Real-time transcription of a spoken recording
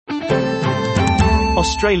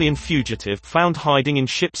Australian fugitive found hiding in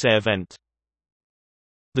ship's air vent.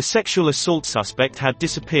 The sexual assault suspect had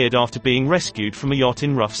disappeared after being rescued from a yacht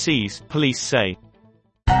in rough seas, police say.